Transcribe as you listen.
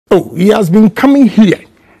Oh, he has been coming here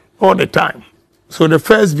all the time. So the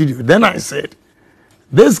first video, then I said,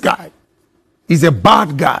 this guy is a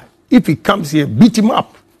bad guy. If he comes here, beat him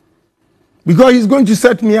up. Because he's going to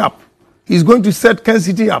set me up. He's going to set Kansas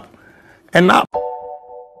City up. And now...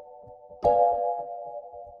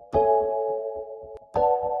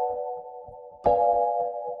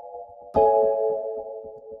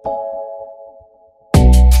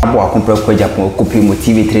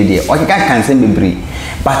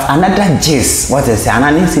 But another gist, what I say,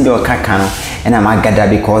 another thing and I'm Agya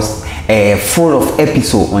because full of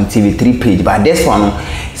episode on TV3 page. But this one,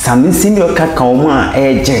 some senior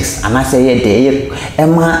kakao gist, and I say yeah,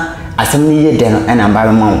 Emma, assembly then and I'm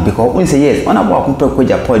by mount because we say yes, on a walk with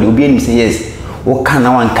Japan, you'll be able to say yes, what can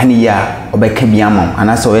I want Kania or by Kebiamon,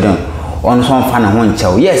 and I saw it on some fan and one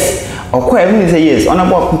chow. Yes. Or quite say yes, on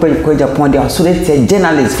a walk with Japan, they are so let's say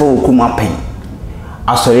journalists for Kuma Pain.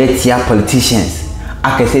 I saw it politicians.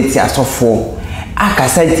 I can say tia so for I can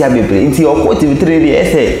say tia baby into your quote with 3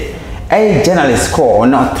 essay. A journalist call or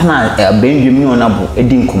not Benjamin on abo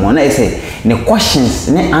edin common. I say the questions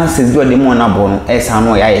ne answers do the monabon as I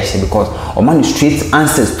know I because or man straight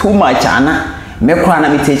answers too much and me cry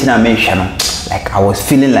me teaching and mention. Like I was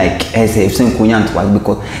feeling like as if some kunyant was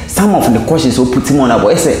because some of the questions will put him on abo.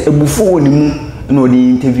 I say before the the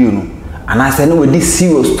interview no. And I said no this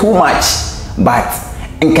serious too much but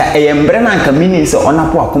nka eyembrena nka meaning so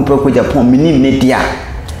onapo akompa ko Japan minim ne dia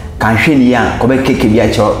kan hwe ya ko be keke bia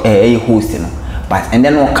cho host no but and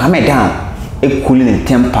then we calm down cool in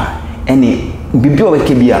temper any bibi o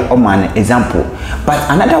be bia o man example but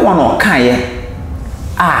another one o kan ye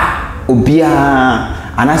obia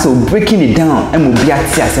anase breaking it down and obia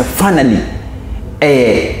tia say finally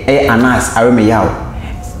Anas Aremeyaw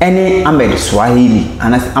any Ahmed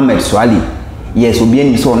Suale yes obia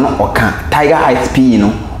ni so no oka Tiger ISP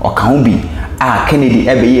no oka ho bi Kennedy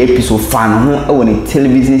ebe episode fan ho e woni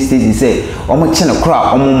television station say omo che no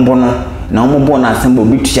kra omo mbo no na omo bo na asembo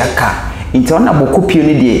bi tuaka nti ona bo copy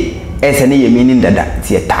ni de ese ne yemi ni dada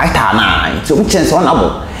ti tata na nti omo chen so ona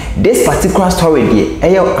bo this particular story de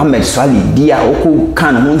eyo Ahmed Suale dia oku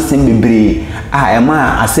kan ho nsem bebre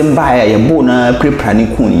ema asemba ya bo na prepare ni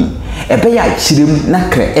kuni ebe ya chirem na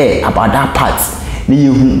kre about that part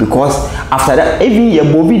because after that every year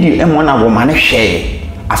video and one of man share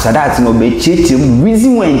after that no be cheating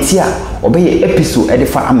reason when tia obey episode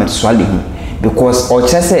edifa Ahmed Suale because or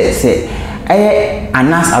say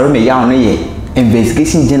Anas Aremeyaw no ye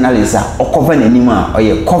investigation journalist or cover anima or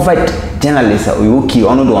ye covered journalist or you okay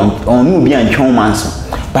on no be antwon manso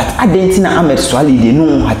but adentina Ahmed Suale dey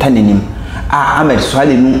no hatanenim Ahmed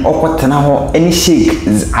Suale no okotena ho any shake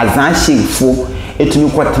azan shake fo etunu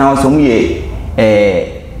kwotena so mu ye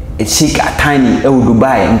chic tiny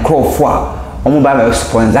Dubai and Crawford omo ba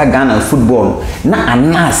sponsor Ghana football na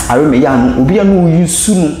Anas Aremeyaw no obi anu use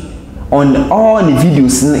on all the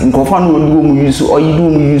videos in Crawford no do mu use or you do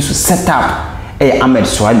mu use set up Ahmed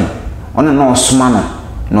Suale ona no soma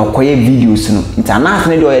no koye videos no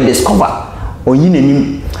international dey discover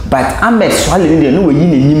oyinanim but Ahmed Suale dey no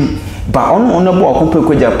oyinanim but ono bo akompa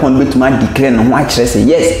ko Japan betuma declare no ho a kire say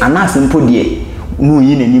yes Anas mpo dey no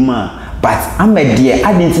oyinanim but Ahmed dear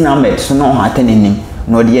adentin Ahmed so no hatenenim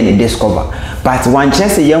no de ne discover but one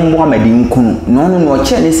chance yam Ahmed nkunu no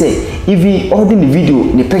che say even all the video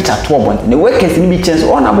the picture to about the workers ni be chance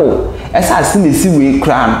onabo esa sin si we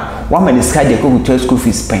kran one man is cardiac go to school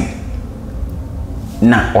fees pen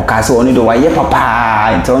na okase oni do waye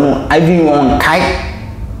papa nti ono even one kai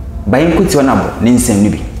by nkuti onabo ne nsem ni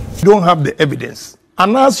bi don't have the evidence.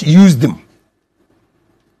 Anas used them.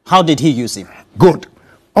 How did he use him? Good.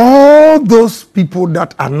 All those people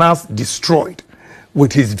that Anas destroyed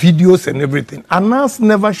with his videos and everything, Anas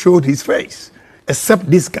never showed his face,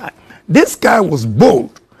 except this guy. This guy was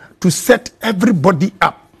bold to set everybody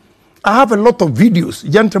up. I have a lot of videos.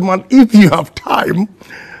 Gentlemen, if you have time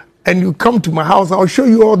and you come to my house, I'll show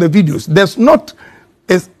you all the videos. There's not,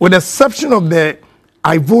 with the exception of the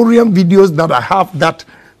Ivorian videos that I have that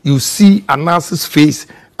you see Anas's face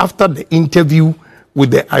after the interview with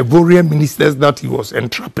the Ivorian ministers that he was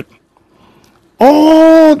entrapping.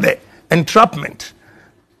 All the entrapment,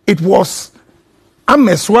 it was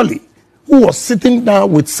Ahmed Suale who was sitting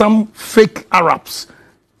down with some fake Arabs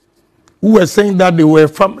who were saying that they were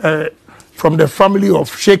from the family of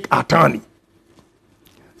Sheikh Atani.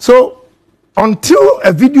 So until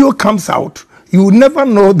a video comes out, you will never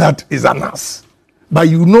know that is Anas. But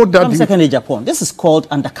you know that... One second, Agyapong. This is called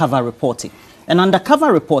undercover reporting. And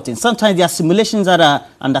undercover reporting, sometimes there are simulations that are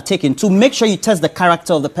undertaken to make sure you test the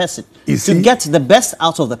character of the person. To get the best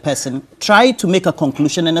out of the person, try to make a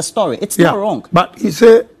conclusion in a story. It's not wrong. But you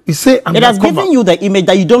You say it has given you the image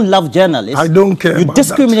that you don't love journalists. I don't care. You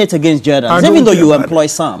discriminate against journalists, even though you employ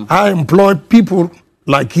some. I employ people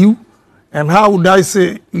like you. And how would I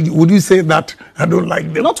say, would you say that I don't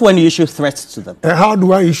like them? Not when you issue threats to them. How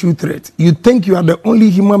do I issue threats? You think you are the only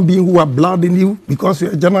human being who have blood in you because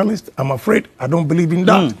you're a journalist? I'm afraid I don't believe in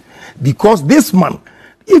that. Because this man,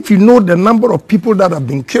 if you know the number of people that have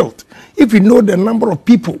been killed, if you know the number of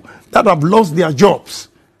people that have lost their jobs,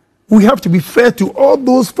 we have to be fair to all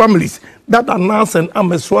those families that Anas and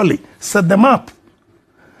Ahmed Suale set them up.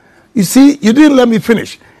 You see, you didn't let me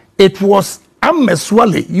finish. It was Ahmed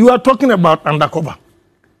Suale, you are talking about undercover.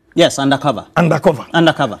 Yes, undercover. Undercover.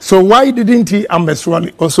 Undercover. So why didn't he, Ahmed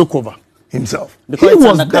Suale, also cover himself? Because he it's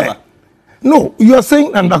was undercover. There. No, you are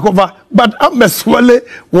saying undercover, but Ahmed Suale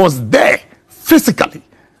was there physically.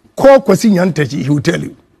 Call Kwesi Nyantechi, he will tell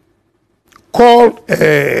you. Call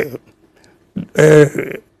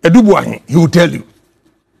Edubuahin, he will tell you.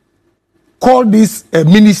 Call these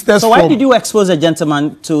ministers. So why did you expose a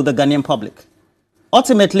gentleman to the Ghanaian public?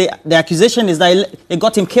 Ultimately, the accusation is that it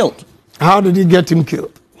got him killed. How did he get him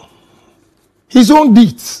killed? His own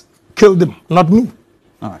deeds killed him, not me.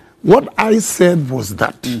 All right. What I said was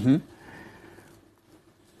that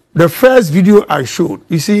the first video I showed,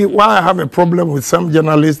 you see, why I have a problem with some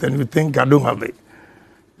journalists and you think I don't have it.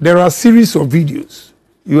 There are a series of videos.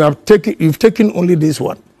 You've taken only this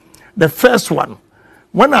one. The first one,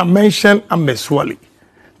 when I mentioned Ahmed Suale,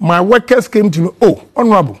 my workers came to me, oh,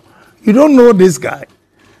 Honorable, you don't know this guy.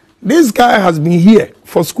 This guy has been here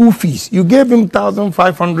for school fees. You gave him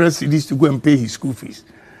 1,500 cedis to go and pay his school fees.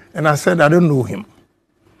 And I said, I don't know him.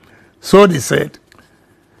 So they said,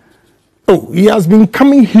 oh, he has been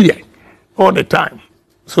coming here all the time.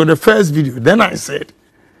 So the first video, then I said,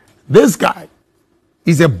 this guy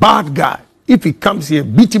is a bad guy. If he comes here,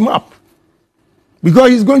 beat him up. Because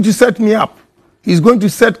he's going to set me up. He's going to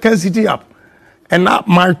set Kansas City up. And now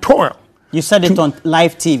my toil. You said it on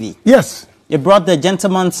live TV. Yes. You brought the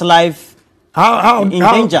gentleman's life in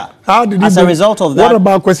danger. How did he as a result of that? What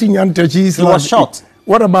about Kwesi Nyantechi's He was shot.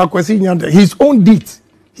 What about Kwesi Nyantechi? His own deeds.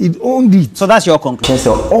 His own deeds. So that's your conclusion.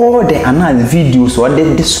 So all the another videos or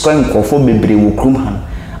the describing for bebre wo krum han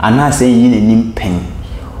ana say yin enim pen.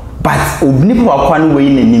 But obnipa wakwan we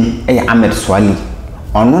yin enim e Ahmed Suale.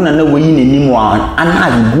 Ono na we yin enim wa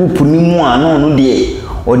ana group ni mu ana no de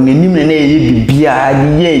onenim na ye bibia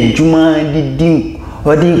de ye adwuma de dim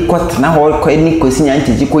odi kwatna ho ko ni Kwesi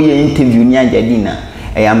Nyantechi ko ye interview ni ajadi na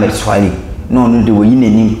e Ahmed Suale no no de we yin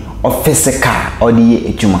enim office car odi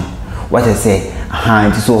ye adwuma. What I say,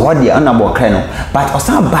 so what the honorable colonel, but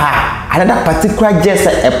osan ba another particular just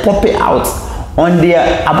a pop it out on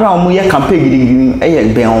their Abraham campaign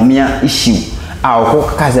Baumia issue.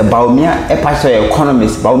 Our cause a Baumia, a pastor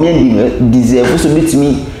economist, Baumia deserve to meet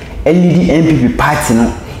me LED MPP party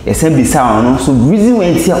no, assembly sound so reason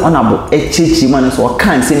when here honorable a church man so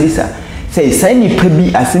can't say this. Say sign it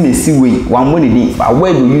be as in a seaway, one money, but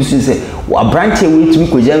where do you say, what branch away to me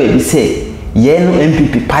could be say. Yeno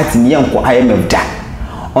MPP party ni yanko IMF da.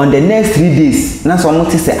 On the next 3 days, na so mo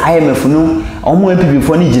te say IMF no, omo MPP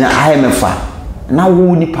fo ni gina IMF a. Na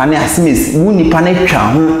wo ni pa na asimes, wo ni pa na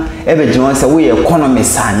twa ho e be gina say wo ye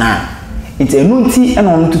economist ana. It's enu nti e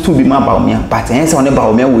na ono tutu bi ma ba omia, but en say ono ba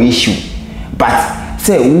omia wo issue. But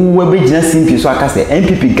say wo be gina simple so aka say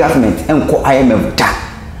MPP government enko IMF da.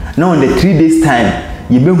 Now on the 3 days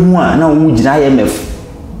time, ye be hu a na wo gina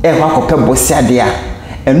IMF e ho akopɛ bosia de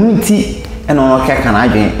a. Enu nti and on can I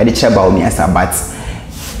drink at the chair about me as a bat.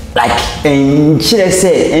 Like and she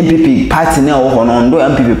say MPP party now or on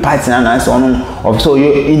MPP party and so on of so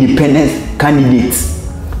your independent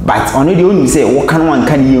candidates. But only the only say what can one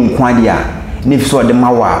can you inquire if so the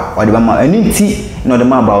mawa or the mama and tea no the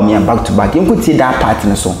man about me back to back. You could see that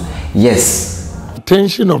party so yes.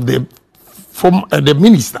 Attention of the the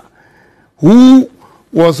minister who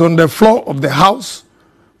was on the floor of the house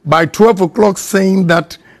by 12 o'clock saying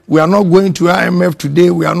that we are not going to IMF today,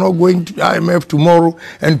 we are not going to IMF tomorrow,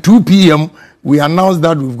 and 2 p.m. we announced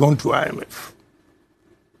that we've gone to IMF.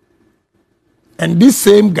 And this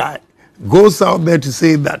same guy goes out there to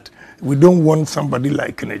say that we don't want somebody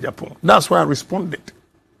like Agyapong. That's why I responded.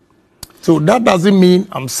 So that doesn't mean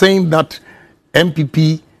I'm saying that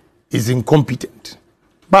MPP is incompetent.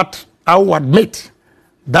 But I will admit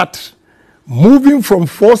that moving from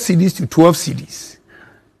 4 CDs to 12 CDs,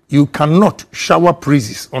 you cannot shower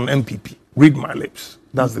praises on MPP. Read my lips.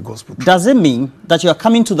 That's the gospel truth. Does it mean that you are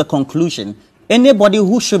coming to the conclusion anybody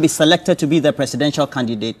who should be selected to be the presidential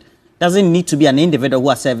candidate doesn't need to be an individual who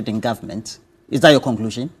has served in government? Is that your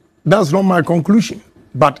conclusion? That's not my conclusion,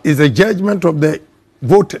 but it's a judgment of the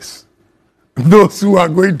voters. Those who are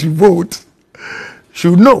going to vote,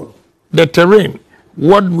 should know the terrain,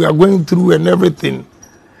 what we are going through and everything.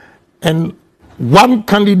 And one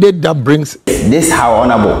candidate that brings this how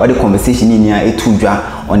honorable all the conversation in here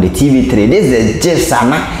on the TV3. This is a just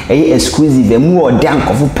exclusive the more dank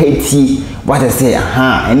of petty what I say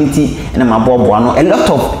anything and my bob a lot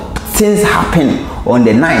of things happen on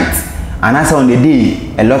the night and as on the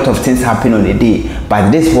day a lot of things happen on the day, but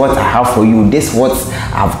this what I have for you, this what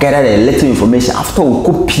I've gathered a little information after we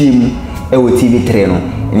copy TV3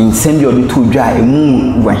 no and send you the two dry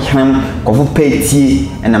of petty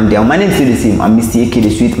and I'm the man to the same amistytv the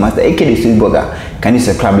sweet master aka the sweet burger. Can you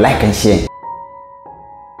subscribe, like and share?